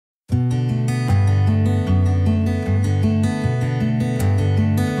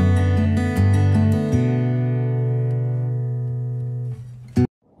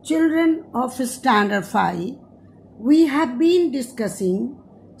Children of Standard 5, we have been discussing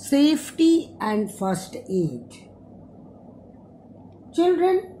safety and first aid.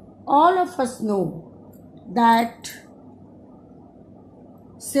 Children, all of us know that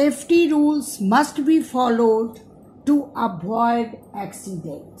safety rules must be followed to avoid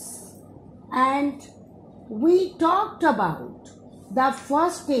accidents. And we talked about the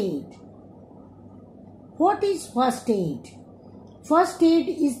first aid. What is first aid? First aid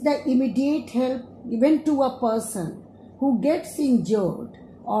is the immediate help given to a person who gets injured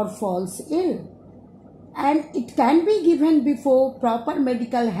or falls ill. And it can be given before proper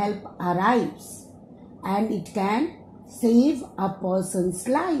medical help arrives. And it can save a person's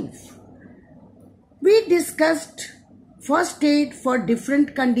life. We discussed first aid for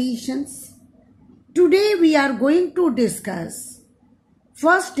different conditions. Today we are going to discuss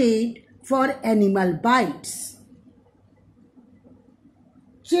first aid for animal bites.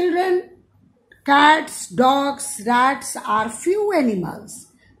 Children, cats, dogs, rats are few animals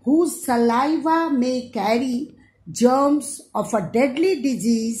whose saliva may carry germs of a deadly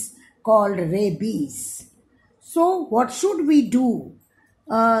disease called rabies. So what should we do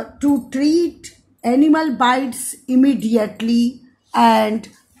to treat animal bites immediately, and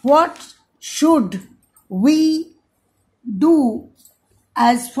what should we do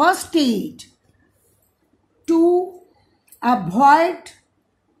as first aid to avoid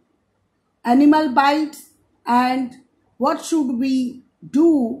animal bites, and what should we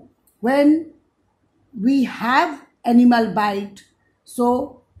do when we have animal bite?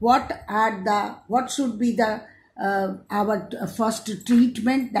 So what should be the our first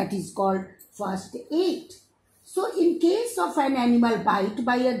treatment, that is called first aid. So in case of an animal bite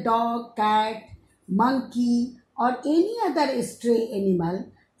by a dog, cat, monkey or any other stray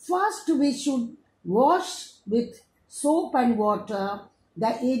animal, first we should wash with soap and water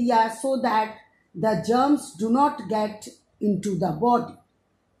the area so that the germs do not get into the body.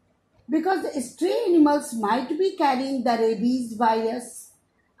 Because the stray animals might be carrying the rabies virus.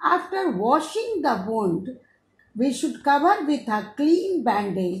 After washing the wound, we should cover with a clean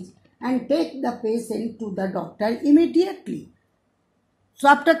bandage and take the patient to the doctor immediately. So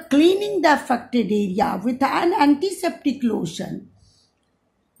after cleaning the affected area with an antiseptic lotion,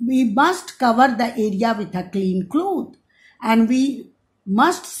 we must cover the area with a clean cloth, and we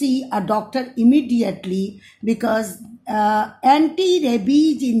must see a doctor immediately because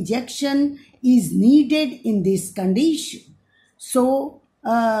anti-rabies injection is needed in this condition. So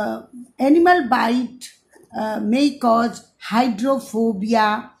animal bite may cause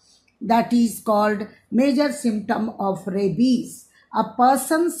hydrophobia, that is called major symptom of rabies. A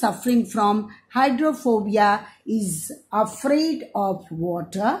person suffering from hydrophobia is afraid of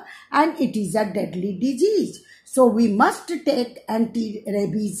water, and it is a deadly disease. So we must take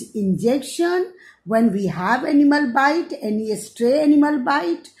anti-rabies injection when we have animal bite, any stray animal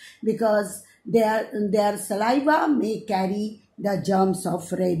bite, because their saliva may carry the germs of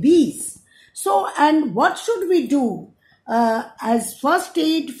rabies. So, and what should we do as first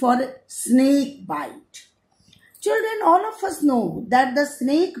aid for snake bite? Children, all of us know that the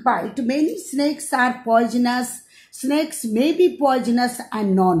snake bite, many snakes are poisonous. Snakes may be poisonous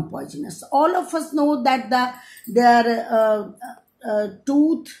and non-poisonous. All of us know that their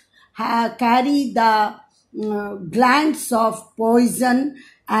tooth carry the glands of poison,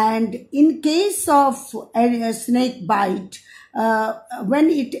 and in case of a snake bite, when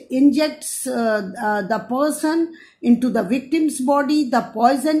it injects the person into the victim's body, the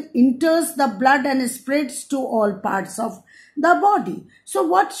poison enters the blood and spreads to all parts of the body. So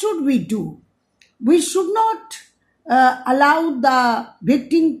what should we do? We should not allow the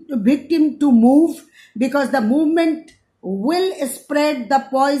victim to move, because the movement will spread the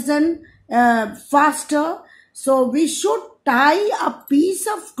poison faster. So we should tie a piece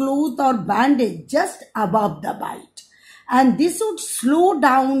of cloth or bandage just above the bite, and this would slow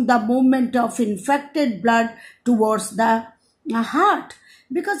down the movement of infected blood towards the heart.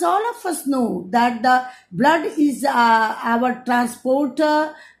 Because all of us know that the blood is our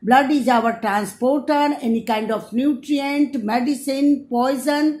transporter. Blood is our transporter. Any kind of nutrient, medicine,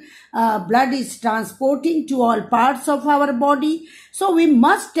 poison, blood is transporting to all parts of our body. So we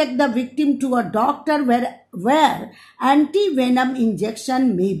must take the victim to a doctor where anti-venom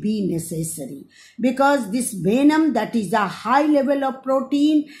injection may be necessary. Because this venom, that is a high level of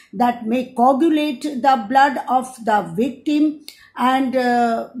protein that may coagulate the blood of the victim, and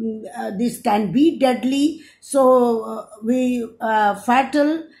this can be deadly. So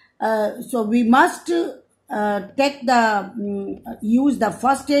fatal. So we must take use the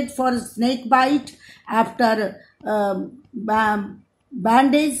first aid for snake bite after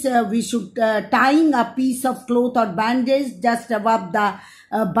bandage, we should tying a piece of cloth or bandage just above the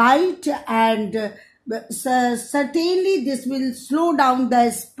bite, and certainly this will slow down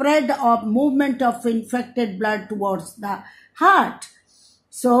the spread of movement of infected blood towards the heart.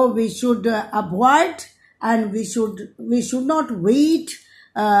 So we should avoid, and we should not wait,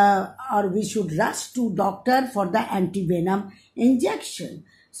 or we should rush to doctor for the antivenom injection.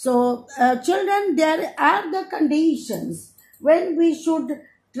 So children, there are the conditions when we should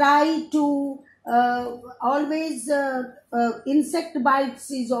try to always insect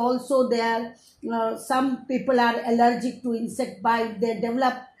bites is also there. Some people are allergic to insect bite. They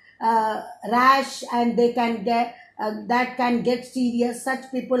develop rash, and they can get that can get serious.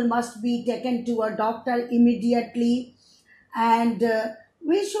 Such people must be taken to a doctor immediately. And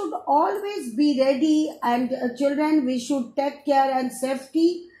we should always be ready, and children, we should take care, and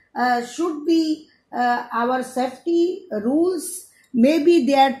safety should be our safety rules may be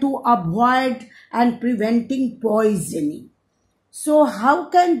there to avoid and preventing poisoning. So how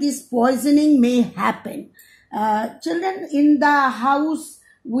can this poisoning may happen? Children, in the house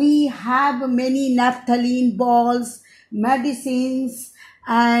we have many naphthalene balls, medicines,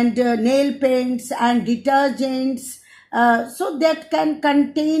 and nail paints and detergents, so that can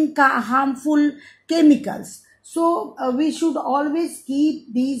contain harmful chemicals. So we should always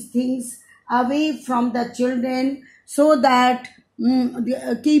keep these things away from the children, so that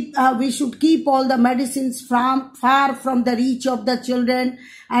we should keep all the medicines far from the reach of the children,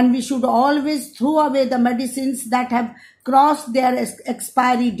 and we should always throw away the medicines that have crossed their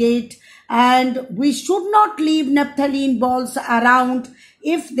expiry date, and we should not leave naphthalene balls around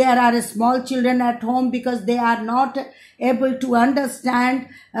if there are small children at home, because they are not able to understand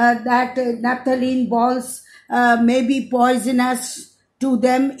that naphthalene balls may be poisonous to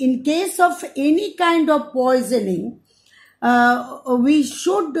them. In case of any kind of poisoning, we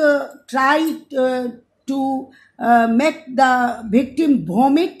should try to make the victim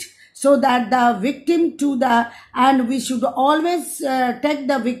vomit, so that the victim and we should always take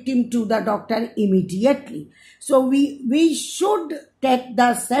the victim to the doctor immediately. So we should take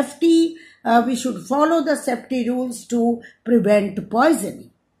the safety, we should follow the safety rules to prevent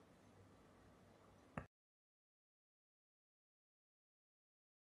poisoning.